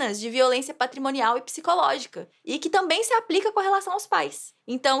meninas de violência patrimonial e psicológica. E que também se aplica com relação aos pais.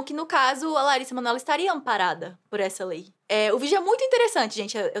 Então, que no caso, a Larissa Manoela estaria amparada por essa lei. O vídeo é muito interessante,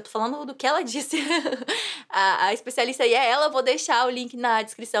 gente. Eu tô falando do que ela disse. a especialista aí é ela. Vou deixar o link na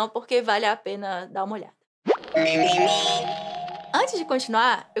descrição, porque vale a pena dar uma olhada. Antes de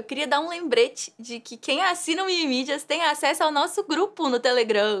continuar, eu queria dar um lembrete de que quem assina o Mimimídias tem acesso ao nosso grupo no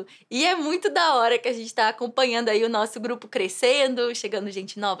Telegram. E é muito da hora que a gente tá acompanhando aí o nosso grupo crescendo, chegando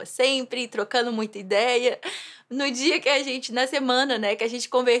gente nova sempre, trocando muita ideia. No dia que na semana, né, que a gente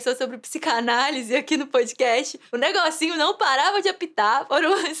conversou sobre psicanálise aqui no podcast, o negocinho não parava de apitar,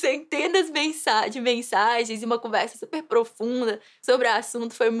 foram centenas de mensagens e uma conversa super profunda sobre o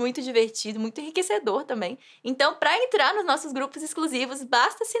assunto, foi muito divertido, muito enriquecedor também. Então, para entrar nos nossos grupos exclusivos,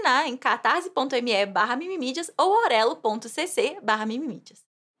 basta assinar em catarse.me/mimimídias ou orelo.cc/mimimídias.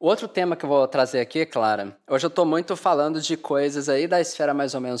 O outro tema que eu vou trazer aqui, Clara, hoje eu tô muito falando de coisas aí da esfera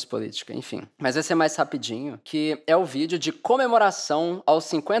mais ou menos política, enfim. Mas vai ser mais rapidinho, que é o vídeo de comemoração aos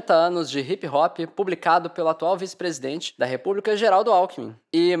 50 anos de hip hop publicado pelo atual vice-presidente da República, Geraldo Alckmin.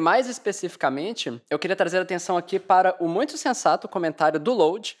 E mais especificamente, eu queria trazer atenção aqui para o muito sensato comentário do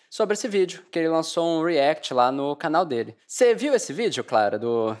Load sobre esse vídeo, que ele lançou um react lá no canal dele. Você viu esse vídeo, Clara,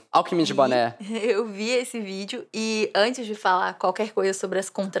 do Alckmin de boné? Eu vi esse vídeo e antes de falar qualquer coisa sobre as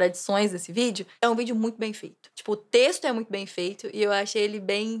contradições desse vídeo, é um vídeo muito bem feito. Tipo, o texto é muito bem feito e eu achei ele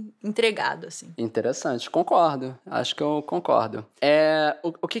bem entregado, assim. Interessante, concordo. Acho que eu concordo.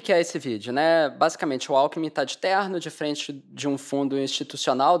 O que é esse vídeo, né? Basicamente, o Alckmin tá de terno, de frente de um fundo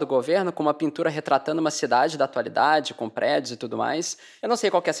institucional do governo, com uma pintura retratando uma cidade da atualidade, com prédios e tudo mais. Eu não sei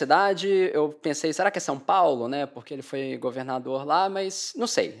qual que é a cidade, eu pensei, será que é São Paulo, né? Porque ele foi governador lá, mas não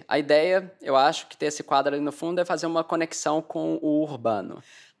sei. A ideia, eu acho que ter esse quadro ali no fundo é fazer uma conexão com o urbano.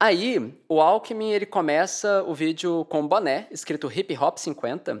 Aí, o Alckmin, ele começa o vídeo com um boné, escrito Hip Hop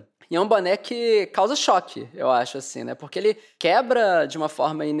 50, e é um boné que causa choque, eu acho, assim, né? Porque ele quebra de uma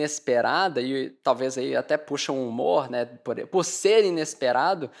forma inesperada, e talvez aí até puxa um humor, né? Por ser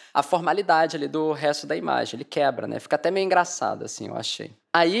inesperado, a formalidade ali do resto da imagem. Ele quebra, né? Fica até meio engraçado, assim, eu achei.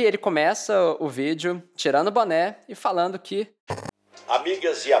 Aí ele começa o vídeo tirando o boné e falando que...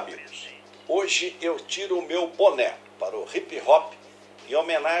 Amigas e amigos, hoje eu tiro o meu boné para o hip hop em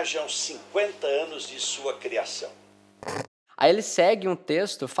homenagem aos 50 anos de sua criação. Aí ele segue um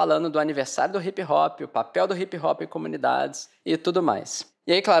texto falando do aniversário do hip hop, o papel do hip hop em comunidades e tudo mais.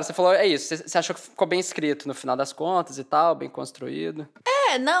 E aí, claro, você falou, é isso, você achou que ficou bem escrito no final das contas e tal, bem construído?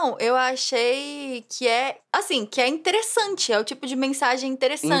 Não, eu achei que é interessante, é o tipo de mensagem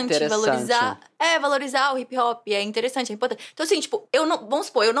interessante. Valorizar o hip hop, é interessante, é importante. Então, assim, tipo, vamos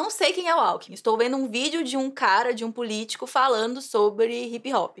supor, eu não sei quem é o Alckmin, estou vendo um vídeo de um cara, de um político falando sobre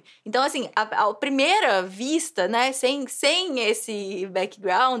hip hop. Então, assim, a primeira vista, né, sem esse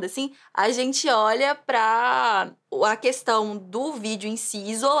background, assim, a gente olha pra a questão do vídeo em si,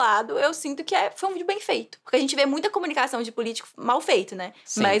 isolado, eu sinto que foi um vídeo bem feito. Porque a gente vê muita comunicação de político mal feito, né?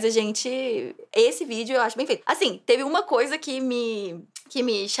 Sim. Mas esse vídeo eu acho bem feito. Assim, teve uma coisa que me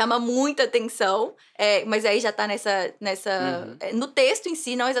chama muita atenção, mas aí já tá no texto em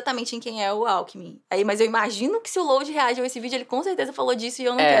si, não exatamente em quem é o Alckmin. Mas eu imagino que se o Load reage a esse vídeo, ele com certeza falou disso e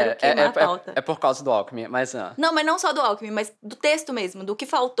eu não quero queimar a pauta. É por causa do Alckmin, mas... Não, mas não só do Alckmin, mas do texto mesmo, do que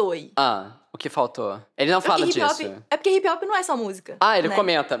faltou aí. O que faltou? Ele não fala disso. É porque hip hop não é só música. Ele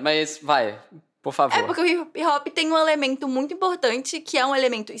comenta, mas vai... Por favor. É porque o hip hop tem um elemento muito importante, que é um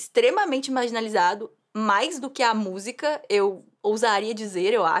elemento extremamente marginalizado, mais do que a música, eu ousaria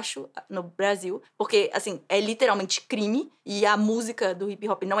dizer, eu acho, no Brasil. Porque, assim, é literalmente crime, e a música do hip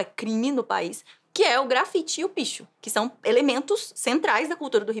hop não é crime no país, que é o grafite e o picho, que são elementos centrais da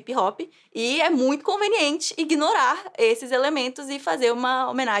cultura do hip hop, e é muito conveniente ignorar esses elementos e fazer uma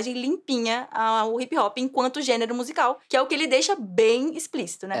homenagem limpinha ao hip hop enquanto gênero musical, que é o que ele deixa bem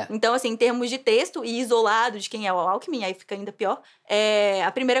explícito, né? Então, assim, em termos de texto e isolado de quem é o Alckmin, aí fica ainda pior,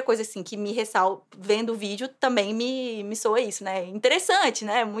 a primeira coisa, assim, que me ressalta vendo o vídeo também me soa isso, né? Interessante,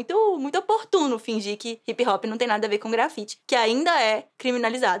 né? Muito, muito oportuno fingir que hip hop não tem nada a ver com grafite, que ainda é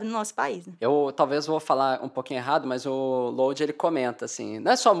criminalizado no nosso país, né? talvez vou falar um pouquinho errado, mas o Load, ele comenta, assim,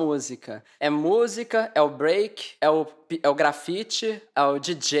 não é só música, é o break, é o grafite, é o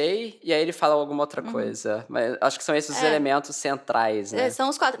DJ, e aí ele fala alguma outra coisa. Mas acho que são esses os elementos centrais, né? São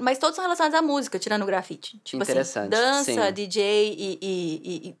os 4, mas todos são relacionados à música, tirando o grafite. Tipo Interessante, assim, dança, sim. DJ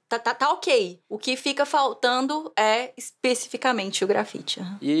e tá ok. O que fica faltando é especificamente o grafite.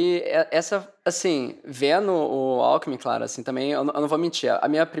 E essa, assim, vendo o Alckmin, claro, assim, também, eu não vou mentir, a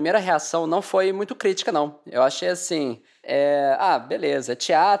minha primeira reação não foi muito crítica, não. Eu achei assim, beleza, é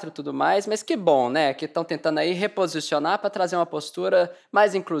teatro e tudo mais, mas que bom, né, que estão tentando aí reposicionar para trazer uma postura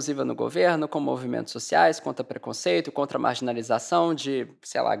mais inclusiva no governo, com movimentos sociais, contra preconceito, contra a marginalização de,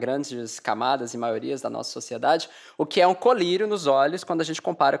 sei lá, grandes camadas e maiorias da nossa sociedade, o que é um colírio nos olhos quando a gente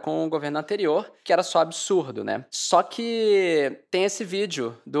compara com o governo anterior, que era só absurdo, né. Só que tem esse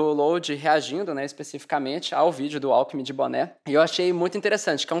vídeo do Load reagindo, né, especificamente ao vídeo do Alckmin de boné, e eu achei muito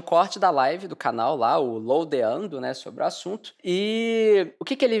interessante, que é um corte da live do canal lá, o Loadeando, né, sobre o assunto. E o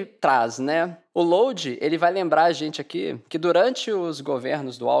que ele traz, né? O Load, ele vai lembrar a gente aqui que durante os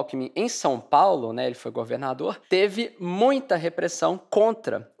governos do Alckmin em São Paulo, né, ele foi governador, teve muita repressão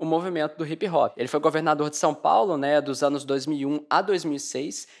contra o movimento do hip hop. Ele foi governador de São Paulo, né, dos anos 2001 a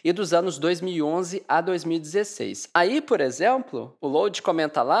 2006 e dos anos 2011 a 2016. Aí, por exemplo, o Load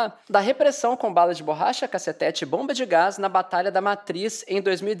comenta lá da repressão com bala de borracha, cacetete e bomba de gás na Batalha da Matriz em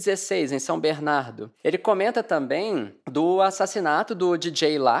 2016, em São Bernardo. Ele comenta também do assassinato do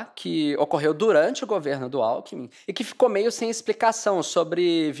DJ lá, que ocorreu durante o governo do Alckmin e que ficou meio sem explicação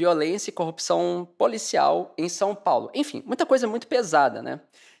sobre violência e corrupção policial em São Paulo. Enfim, muita coisa muito pesada, né?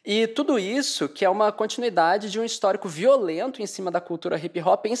 E tudo isso que é uma continuidade de um histórico violento em cima da cultura hip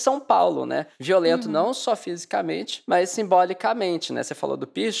hop em São Paulo, né? Violento não só fisicamente, mas simbolicamente, né? Você falou do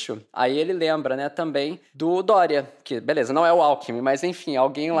Picho, aí ele lembra, né, também do Dória, que, beleza, não é o Alckmin, mas enfim,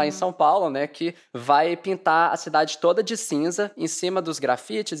 alguém lá em São Paulo, né, que vai pintar a cidade toda de cinza, em cima dos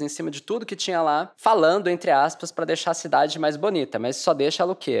grafites, em cima de tudo que tinha lá, falando, entre aspas, para deixar a cidade mais bonita, mas só deixa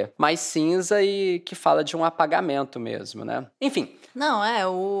ela o quê? Mais cinza e que fala de um apagamento mesmo, né? Enfim. Não,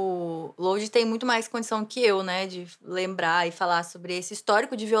 o Load tem muito mais condição que eu, né, de lembrar e falar sobre esse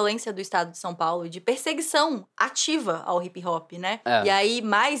histórico de violência do estado de São Paulo e de perseguição ativa ao hip hop, né? E aí,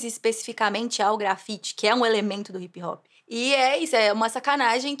 mais especificamente ao grafite, que é um elemento do hip hop. E é isso, é uma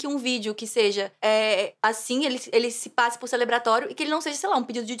sacanagem que um vídeo que seja assim, ele se passe por celebratório e que ele não seja, sei lá, um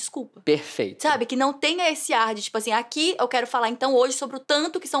pedido de desculpa. Perfeito. Sabe? Que não tenha esse ar de, tipo assim, aqui eu quero falar então hoje sobre o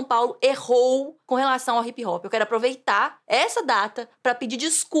tanto que São Paulo errou com relação ao hip hop. Eu quero aproveitar essa data pra pedir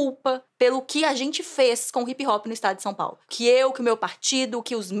desculpa pelo que a gente fez com o hip hop no estado de São Paulo. Que o meu partido, o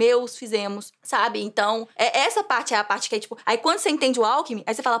que os meus fizemos, sabe? Então, essa parte é a parte que é tipo... Aí quando você entende o Alckmin,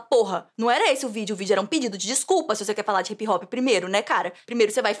 aí você fala, porra, não era esse o vídeo era um pedido de desculpa se você quer falar de hip hop primeiro, né, cara?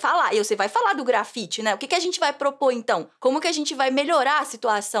 Primeiro você vai falar, e você vai falar do grafite, né? O que a gente vai propor, então? Como que a gente vai melhorar a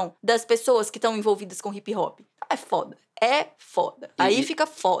situação das pessoas que estão envolvidas com hip hop? É foda. É foda. Aí fica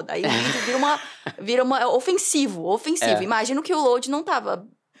foda. Aí o vídeo vira uma ofensivo. É. Imagino que o Load não tava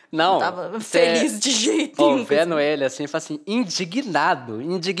feliz de jeito nenhum. Vendo ele assim, fala assim,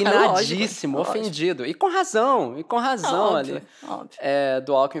 indignadíssimo, lógico. ofendido. E com razão Óbvio. ali.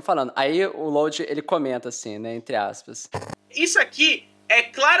 Do Alckmin falando. Aí o Load, ele comenta assim, né, entre aspas. Isso aqui é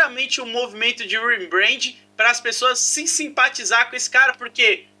claramente um movimento de rebrand para as pessoas se simpatizar com esse cara,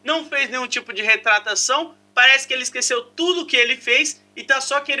 porque não fez nenhum tipo de retratação, parece que ele esqueceu tudo que ele fez e tá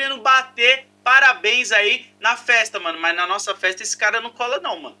só querendo bater parabéns aí na festa, mano. Mas na nossa festa esse cara não cola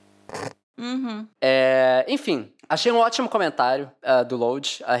não, mano. Enfim, achei um ótimo comentário do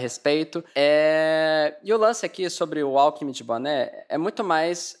Load a respeito. E o lance aqui sobre o Alckmin de boné é muito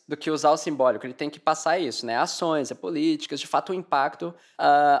mais do que usar o simbólico. Ele tem que passar isso, né? Ações, políticas, de fato, um impacto,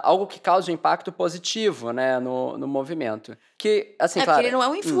 algo que cause um impacto positivo, né, no movimento. Que, assim, claro... Porque ele não é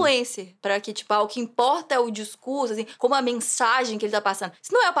um influencer, pra que, tipo, o que importa é o discurso, assim, como a mensagem que ele tá passando.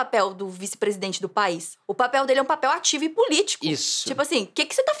 Isso não é o papel do vice-presidente do país. O papel dele é um papel ativo e político. Isso. Tipo assim, o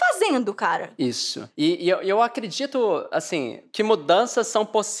que você tá fazendo, cara? Isso. E eu acredito, assim, que mudanças são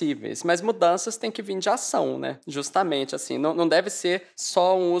possíveis, mas mudanças têm que vir de ação, né? Justamente, assim, não deve ser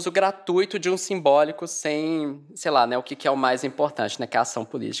só um uso gratuito de um simbólico sem, sei lá, né, o que é o mais importante, né, que é a ação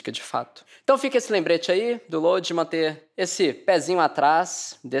política, de fato. Então fica esse lembrete aí do Load de manter esse pezinho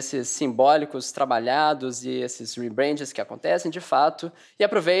atrás desses simbólicos trabalhados e esses rebrands que acontecem, de fato. E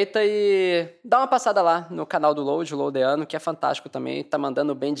aproveita e dá uma passada lá no canal do Load, o Loadeano, que é fantástico também, tá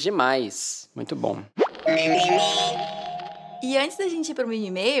mandando bem demais. Muito bom. E antes da gente ir pro meu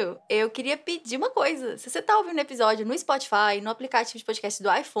e-mail, eu queria pedir uma coisa. Se você tá ouvindo o episódio no Spotify, no aplicativo de podcast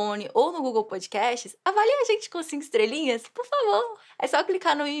do iPhone ou no Google Podcasts, avalie a gente com 5 estrelinhas, por favor. É só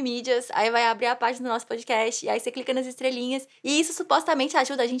clicar no Mídias, aí vai abrir a página do nosso podcast, e aí você clica nas estrelinhas. E isso supostamente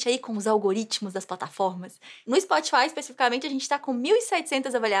ajuda a gente aí com os algoritmos das plataformas. No Spotify, especificamente, a gente tá com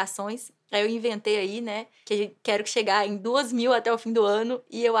 1.700 avaliações. Aí eu inventei aí, né, que quero chegar em 2.000 até o fim do ano.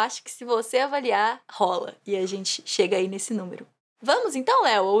 E eu acho que se você avaliar, rola. E a gente chega aí nesse número. Vamos então,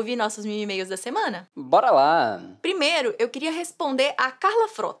 Léo, ouvir nossos 1.000 e-mails da semana? Bora lá! Primeiro, eu queria responder a Carla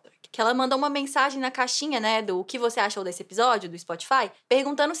Frota, que ela mandou uma mensagem na caixinha, né, do que você achou desse episódio, do Spotify,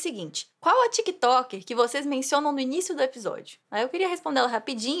 perguntando o seguinte: qual a TikToker que vocês mencionam no início do episódio? Aí eu queria responder ela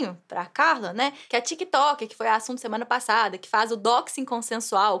rapidinho pra Carla, né, que a TikToker, que foi assunto semana passada, que faz o doxing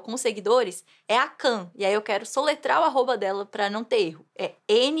consensual com os seguidores, é a Can. E aí eu quero soletrar o arroba dela pra não ter erro. É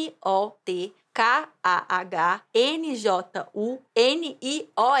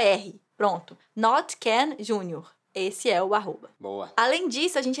NOTKAHNJUNIOR. Pronto. Not Can Junior. Esse é o arroba. Boa. Além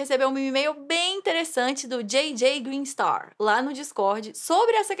disso, a gente recebeu um e-mail bem interessante do JJ Greenstar, lá no Discord,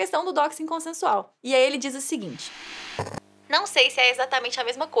 sobre essa questão do doxing consensual. E aí ele diz o seguinte: não sei se é exatamente a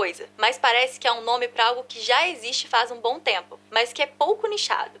mesma coisa, mas parece que é um nome para algo que já existe faz um bom tempo, mas que é pouco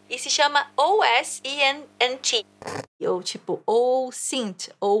nichado, e se chama OSINT. Ou tipo OSINT,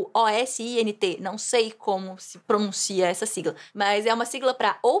 ou OSINT, não sei como se pronuncia essa sigla, mas é uma sigla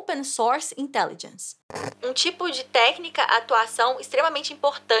para Open Source Intelligence. Um tipo de técnica, atuação extremamente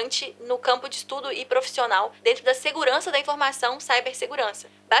importante no campo de estudo e profissional dentro da segurança da informação, cibersegurança.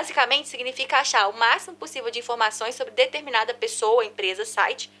 Basicamente, significa achar o máximo possível de informações sobre determinada pessoa, empresa,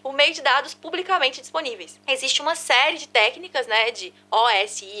 site, por meio de dados publicamente disponíveis. Existe uma série de técnicas, né, de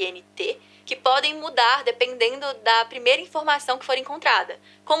OSINT, que podem mudar dependendo da primeira informação que for encontrada,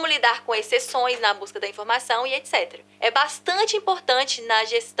 como lidar com exceções na busca da informação e etc. É bastante importante na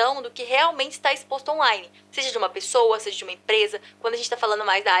gestão do que realmente está exposto online, seja de uma pessoa, seja de uma empresa, quando a gente está falando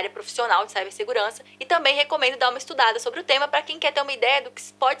mais da área profissional de cibersegurança, e também recomendo dar uma estudada sobre o tema para quem quer ter uma ideia do que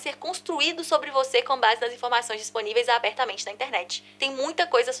pode ser construído sobre você com base nas informações disponíveis abertamente na internet. Tem muita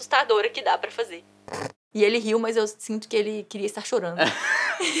coisa assustadora que dá para fazer. E ele riu, mas eu sinto que ele queria estar chorando.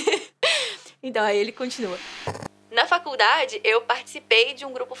 Então, aí ele continua. Na faculdade, eu participei de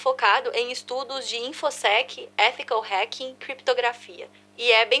um grupo focado em estudos de InfoSec, Ethical Hacking, criptografia.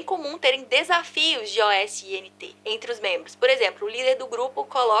 E é bem comum terem desafios de OSINT entre os membros. Por exemplo, o líder do grupo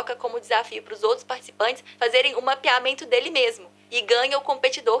coloca como desafio para os outros participantes fazerem um mapeamento dele mesmo. E ganha o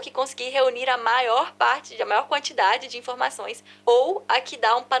competidor que conseguir reunir a maior quantidade de informações, ou a que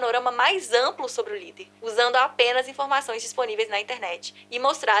dá um panorama mais amplo sobre o líder, usando apenas informações disponíveis na internet. E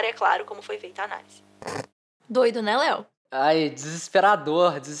mostrar, é claro, como foi feita a análise. Doido, né, Léo? Ai,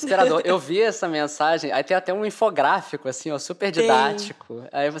 desesperador. Eu vi essa mensagem, aí tem até um infográfico, assim, ó, super didático.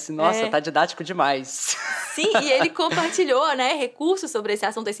 Aí eu falei assim, nossa, tá didático demais. Sim, e ele compartilhou, né, recursos sobre esse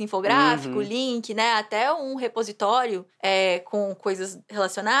assunto, esse infográfico, link, né, até um repositório com coisas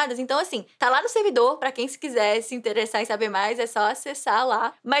relacionadas. Então, assim, tá lá no servidor, pra quem se quiser se interessar em saber mais, é só acessar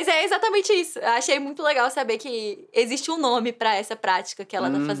lá. Mas é exatamente isso. Eu achei muito legal saber que existe um nome pra essa prática que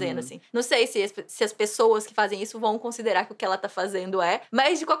ela tá fazendo, assim. Não sei se as pessoas que fazem isso vão considerar que o que ela tá fazendo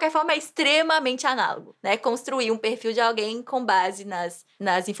mas de qualquer forma é extremamente análogo, né? Construir um perfil de alguém com base nas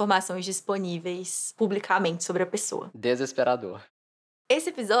informações disponíveis publicamente sobre a pessoa. Desesperador. Esse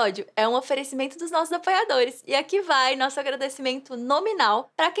episódio é um oferecimento dos nossos apoiadores. E aqui vai nosso agradecimento nominal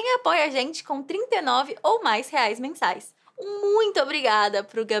para quem apoia a gente com R$39 ou mais mensais. Muito obrigada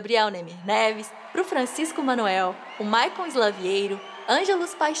pro Gabriel Nemer Neves, pro Francisco Manuel, o Maicon Slavieiro,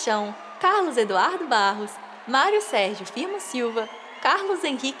 Ângelos Paixão, Carlos Eduardo Barros, Mário Sérgio Firmo Silva, Carlos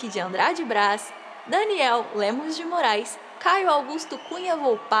Henrique de Andrade Brás, Daniel Lemos de Moraes, Caio Augusto Cunha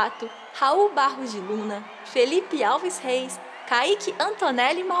Volpato, Raul Barros de Luna, Felipe Alves Reis, Kaique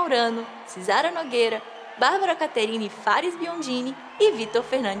Antonelli Maurano, Cisara Nogueira, Bárbara Caterine Fares Biondini e Vitor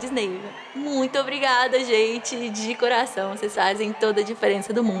Fernandes Neiva. Muito obrigada, gente, de coração. Vocês fazem toda a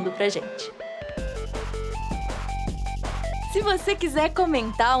diferença do mundo pra gente. Se você quiser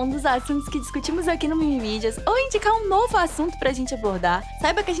comentar um dos assuntos que discutimos aqui no Mimimídias ou indicar um novo assunto pra gente abordar,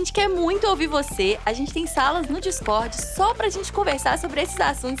 saiba que a gente quer muito ouvir você. A gente tem salas no Discord só pra gente conversar sobre esses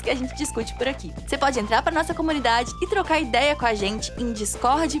assuntos que a gente discute por aqui. Você pode entrar pra nossa comunidade e trocar ideia com a gente em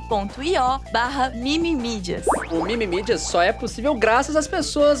discord.io/mimimídias. O Mimimídias só é possível graças às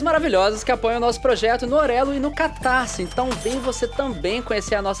pessoas maravilhosas que apoiam o nosso projeto no Orelo e no Catarse. Então vem você também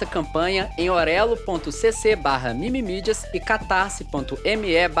conhecer a nossa campanha em orelo.cc/mimimídias e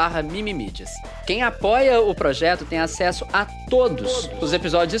catarse.me/mimimídias. Quem apoia o projeto tem acesso a todos os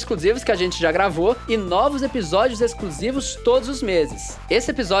episódios exclusivos que a gente já gravou e novos episódios exclusivos todos os meses.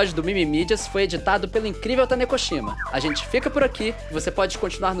 Esse episódio do Mimimídias foi editado pelo incrível Tanekoshima. A gente fica por aqui e você pode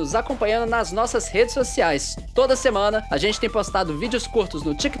continuar nos acompanhando nas nossas redes sociais. Toda semana a gente tem postado vídeos curtos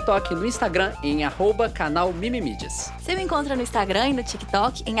no TikTok e no Instagram em @canal Mimimídias. Você me encontra no Instagram e no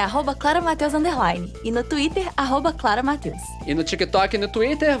TikTok em @claramateus_ e no Twitter @claramateus. E no TikTok e no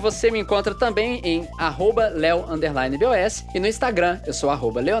Twitter você me encontra também em @leo_bos e no Instagram eu sou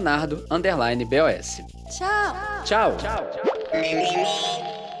 @leonardo_bos. Tchau! Tchau!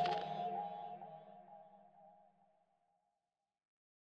 Mimimi.